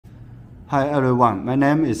Hi everyone, my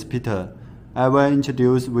name is Peter. I will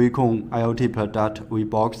introduce Wecon IoT product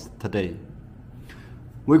V-BOX today.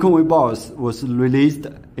 Wecon V-BOX was released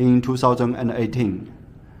in 2018.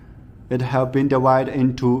 It has been divided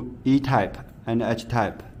into E-type and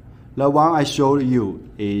H-type. The one I showed you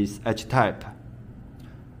is H-type.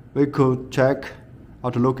 We could check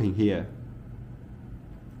Outlook in here.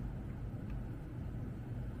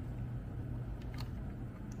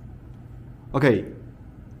 Okay,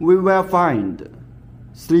 we will find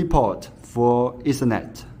 3 ports for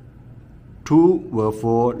Ethernet, 2 were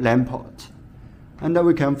for LAN port, and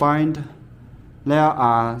we can find there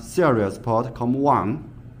are serial port COM1,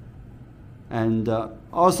 and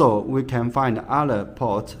also we can find other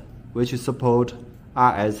ports which support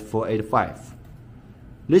RS485.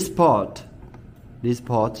 This port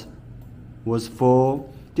was for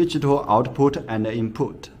digital output and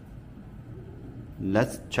input.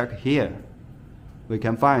 Let's check here. We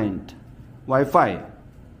can find Wi-Fi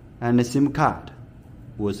and SIM card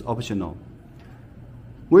was optional.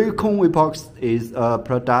 Wecon V-BOX is a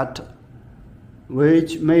product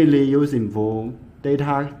which mainly using for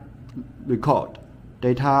data record,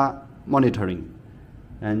 data monitoring,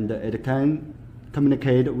 and it can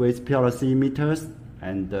communicate with PLC meters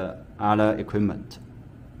and other equipment.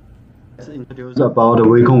 Let's introduce about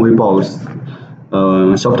Wecon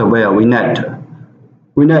V-BOX software V-NET.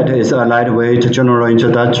 V-NET is a lightweight general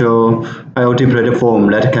introductory IoT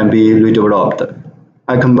platform that can be redeveloped.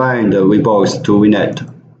 I combined V-BOX to V-NET.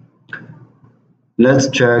 Let's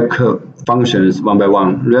check functions one by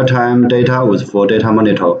one. Real-time data was for data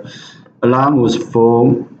monitor. Alarm was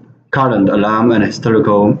for current alarm and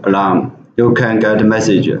historical alarm. You can get a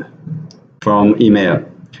message from email.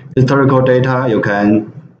 Historical data, you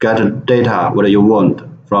can get data what you want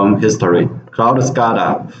from history. Cloud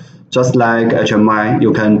SCADA. Just like HMI,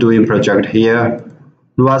 you can do in project here.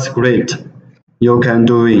 Rust script, you can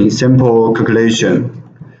do in simple calculation.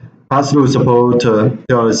 Pass-through support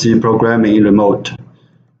PLC programming in remote.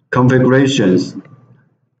 Configurations,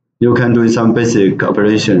 you can do some basic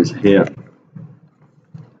operations here.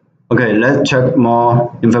 Okay, let's check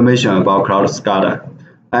more information about Cloud SCADA.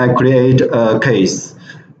 I create a case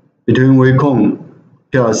between Wecon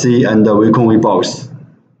PLC and the Wecon V-BOX.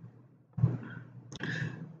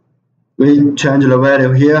 We change the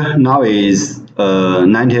value here, now is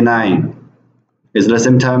 99. It's the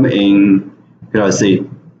same time in PLC.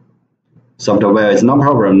 Software is no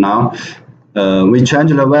problem now. We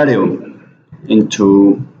change the value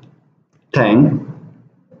into 10.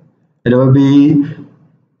 It will be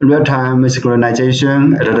real-time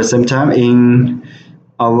synchronization at the same time in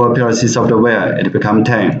our PLC software. It becomes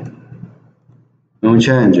 10. When we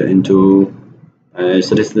change into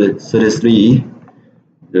 33.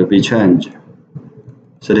 It will be changed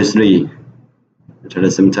 33 at the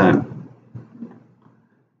same time.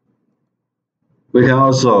 We can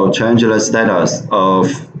also change the status of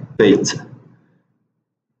bit.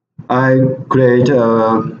 I create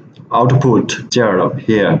output 0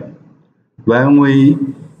 here. When we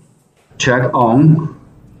check on,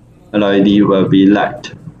 LED will be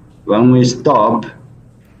light. When we stop,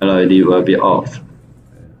 LED will be off.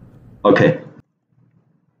 Okay.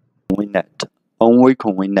 V-NET. On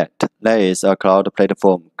Wecon V-NET, there is a cloud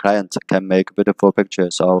platform. Clients can make beautiful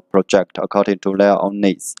pictures of projects according to their own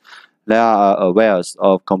needs. There are awares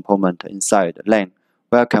of components inside LAN.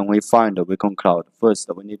 Where can we find the Wecon Cloud? First,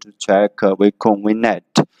 we need to check Wecon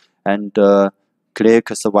V-NET and click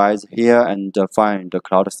Swipe here and find the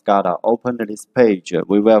Cloud SCADA. Open this page.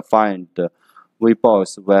 We will find the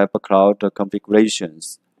V-BOX web cloud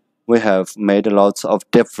configurations. We have made lots of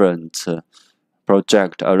different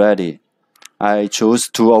projects already. I choose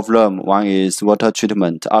 2 of them. One is water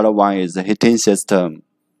treatment, other one is heating system.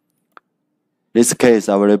 This case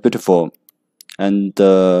are very beautiful and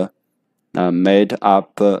made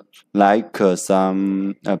up like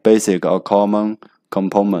some basic or common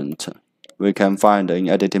component we can find in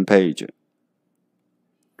editing page,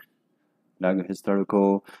 like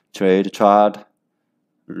historical trade chart,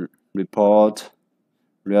 report,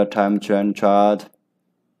 real-time trend chart.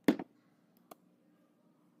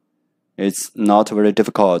 It's not very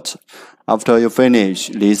difficult. After you finish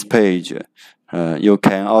this page, you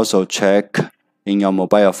can also check in your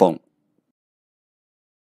mobile phone.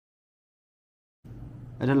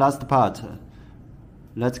 At the last part,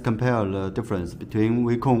 let's compare the difference between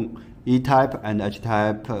Wecon E-type and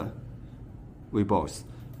H-type V-BOX.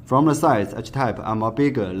 From the size, H-type are more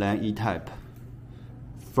bigger than E-type.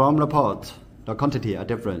 From the port, the quantity are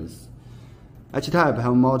different. H-type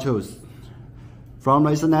have more choice. From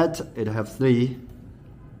the Ethernet, it has 3.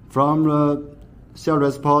 From the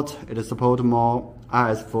serial port, it supports more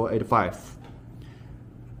RS485.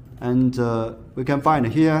 And we can find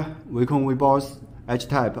here Wecon V-BOX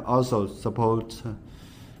H-type also supports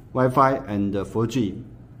Wi-Fi and 4G,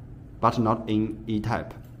 but not in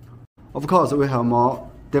E-type. Of course, we have more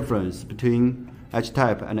difference between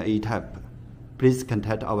H-type and E-type. Please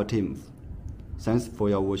contact our team. Thanks for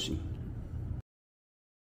your watching.